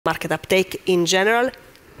market uptake in general,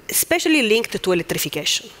 especially linked to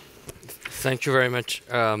electrification? Thank you very much.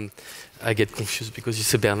 I get confused because you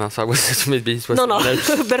said Bernard, so I was maybe it was no,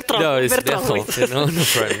 Bertrand. No, it's Bertrand. No problem. It's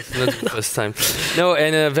not the first time. No,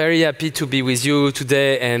 and very happy to be with you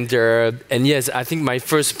today. And yes, I think my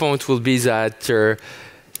first point will be that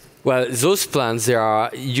well, those plans, they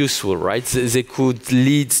are useful, right? They could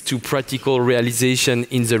lead to practical realization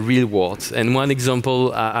in the real world. And one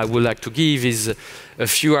example I would like to give is a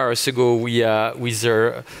few hours ago, with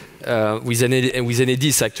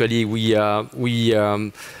Enedis, actually, we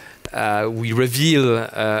reveal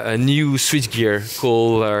a new switchgear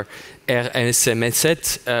called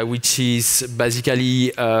RSM-7, which is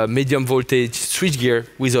basically a medium voltage switchgear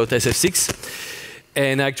without SF6.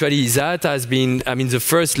 And actually, that has been, I mean, the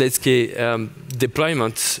first, let's say,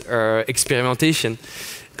 deployment experimentation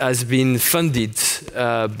has been funded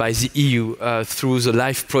by the EU through the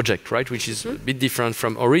LIFE project, right? Which is a bit different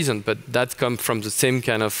from Horizon, but that comes from the same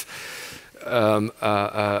kind of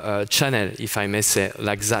channel, if I may say,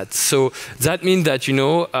 like that. So that means that, you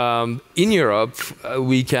know, in Europe,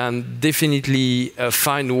 we can definitely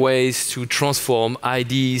find ways to transform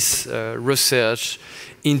ideas, research,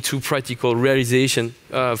 into practical realization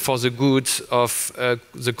for the good of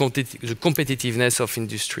the competitiveness of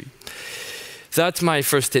industry. That's my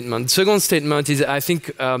first statement. Second statement is, I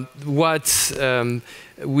think what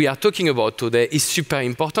we are talking about today is super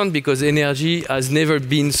important because energy has never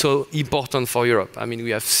been so important for Europe. I mean,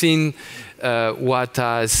 we have seen what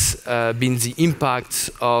has been the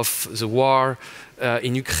impact of the war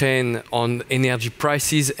in Ukraine on energy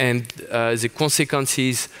prices and the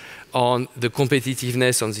consequences on the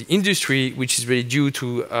competitiveness on the industry, which is really due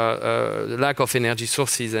to the lack of energy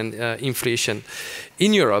sources and inflation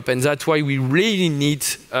in Europe. And that's why we really need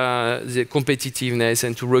the competitiveness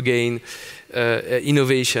and to regain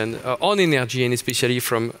innovation on energy and especially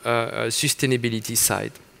from a sustainability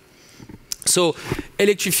side. So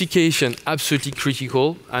electrification, absolutely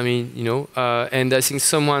critical. I mean, you know, and I think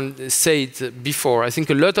someone said before, I think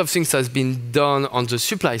a lot of things has been done on the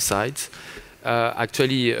supply side.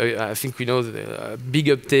 Actually, I think we know the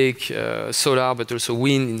big uptake, solar, but also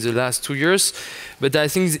wind in the last 2 years. But I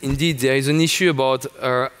think indeed there is an issue about,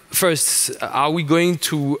 first, are we going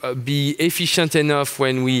to be efficient enough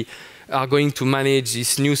when we are going to manage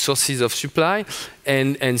these new sources of supply?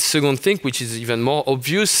 And second thing, which is even more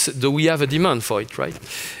obvious, do we have a demand for it, right?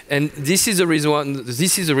 And this is the reason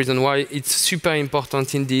why it's super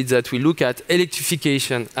important indeed that we look at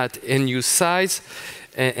electrification at end-use size.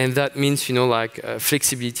 And that means, you know, like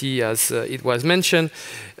flexibility, as it was mentioned,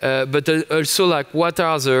 but also like what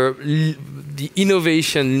are the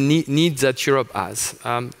innovation needs that Europe has.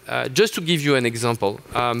 Just to give you an example,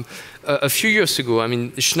 a few years ago, I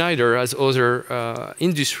mean, Schneider, as other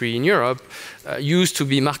industry in Europe, used to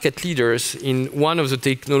be market leaders in one of the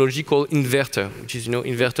technology called inverter, which is, you know,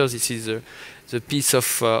 inverters. This is the piece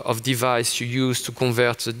of device you use to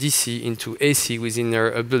convert the DC into AC within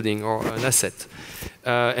a building or an asset.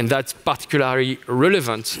 And that's particularly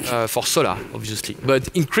relevant for solar, obviously. But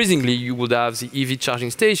increasingly, you would have the EV charging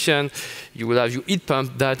station, you will have your heat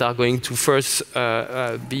pump that are going to first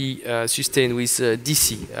be sustained with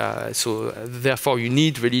DC. So therefore, you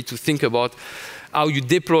need really to think about how you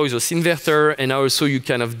deploy those inverters and also you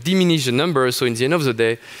kind of diminish the number. So in the end of the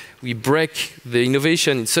day, we break the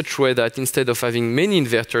innovation in such a way that instead of having many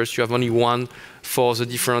inverters, you have only one for the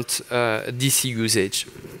different DC usage.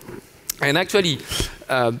 And actually,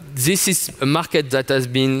 this is a market that has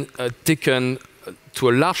been taken to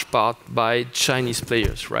a large part by Chinese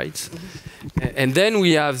players, right? Mm-hmm. And then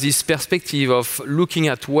we have this perspective of looking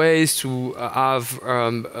at ways to have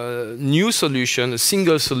a new solution, a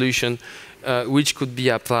single solution, which could be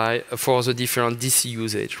applied for the different DC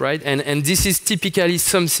usage, right? And this is typically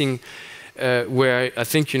something where I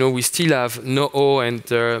think, you know, we still have know-how and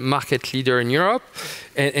market leader in Europe,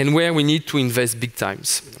 and where we need to invest big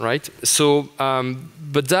times, right? So,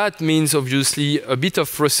 but that means obviously a bit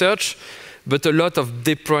of research, but a lot of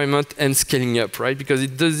deployment and scaling up, right? Because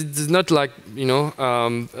it's not like, you know,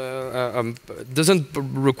 doesn't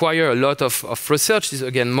require a lot of research. It's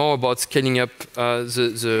again more about scaling up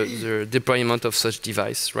the deployment of such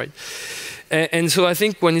device, right? And so I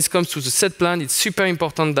think when it comes to the set plan, it's super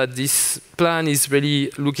important that this plan is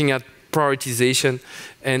really looking at prioritization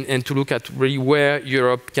and to look at really where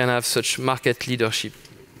Europe can have such market leadership.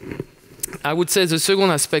 I would say the second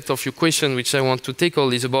aspect of your question, which I want to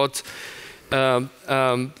tackle, is about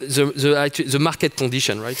the market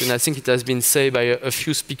condition, right? And I think it has been said by a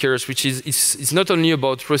few speakers, which is it's not only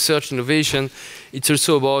about research innovation, it's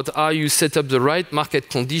also about how you set up the right market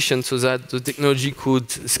conditions so that the technology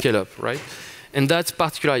could scale up, right? And that's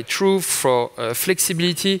particularly true for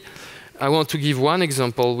flexibility. I want to give one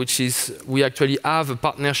example, which is we actually have a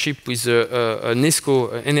partnership with an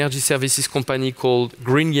ESCO energy services company called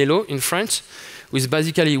Green Yellow in France, which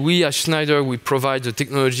basically we as Schneider, we provide the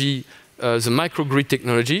technology, the microgrid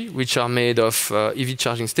technology, which are made of EV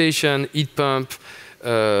charging station, heat pump,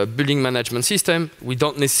 building management system. We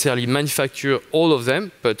don't necessarily manufacture all of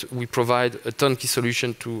them, but we provide a turnkey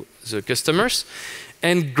solution to the customers.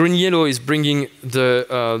 And Green Yellow is bringing the,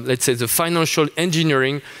 let's say, the financial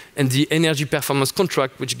engineering and the energy performance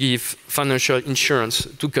contract, which give financial insurance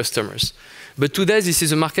to customers. But today, this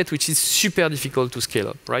is a market which is super difficult to scale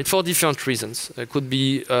up, right? For different reasons. It could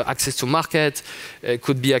be access to market. It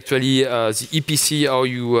could be actually the EPC, how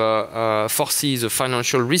you foresee the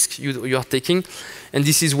financial risk you are taking. And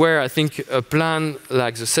this is where I think a plan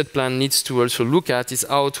like the set plan needs to also look at is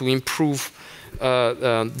how to improve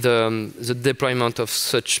the deployment of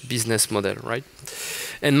such business model, right?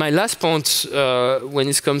 And my last point, when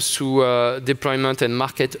it comes to deployment and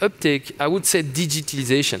market uptake, I would say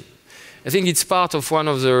digitalization. I think it's part of one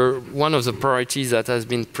of the priorities that has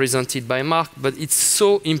been presented by Mark, but it's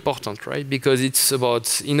so important, right? Because it's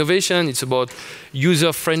about innovation, it's about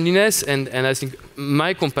user friendliness, and I think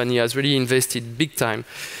my company has really invested big time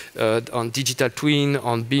on digital twin,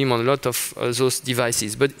 on BIM, on a lot of those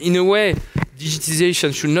devices. But in a way,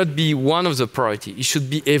 digitization should not be one of the priorities. It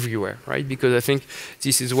should be everywhere, right? Because I think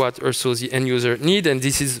this is what also the end user need, and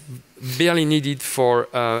this is barely needed for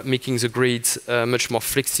making the grids much more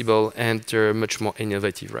flexible and much more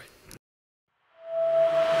innovative, right?